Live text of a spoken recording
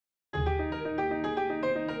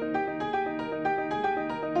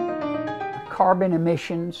carbon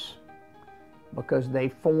emissions, because they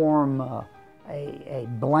form a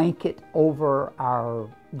blanket over our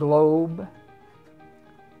globe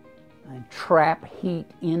and trap heat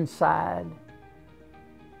inside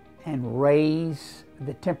and raise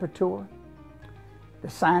the temperature. The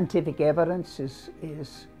scientific evidence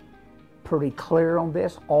is pretty clear on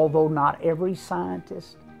this, although not every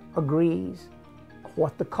scientist agrees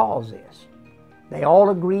what the cause is. They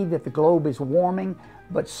all agree that the globe is warming,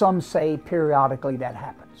 but some say periodically that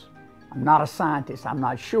happens. I'm not a scientist, I'm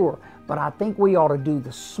not sure, but I think we ought to do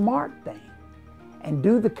the smart thing and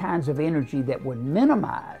do the kinds of energy that would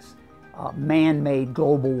minimize man-made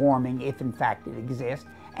global warming, if in fact it exists,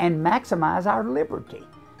 and maximize our liberty.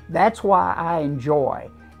 That's why I enjoy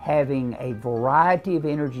having a variety of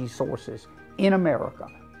energy sources in America,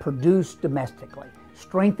 produced domestically,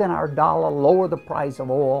 strengthen our dollar, lower the price of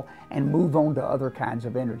oil, and move on to other kinds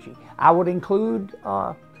of energy. I would include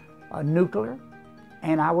nuclear,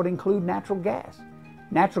 and I would include natural gas.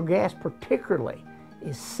 Natural gas particularly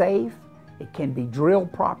is safe. It can be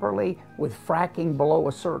drilled properly with fracking below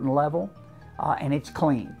a certain level, and it's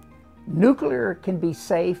clean. Nuclear can be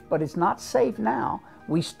safe, but it's not safe now.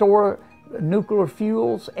 We store nuclear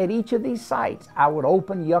fuels at each of these sites. I would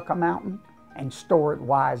open Yucca Mountain and store it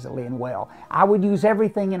wisely and well. I would use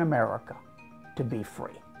everything in America to be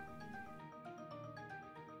free.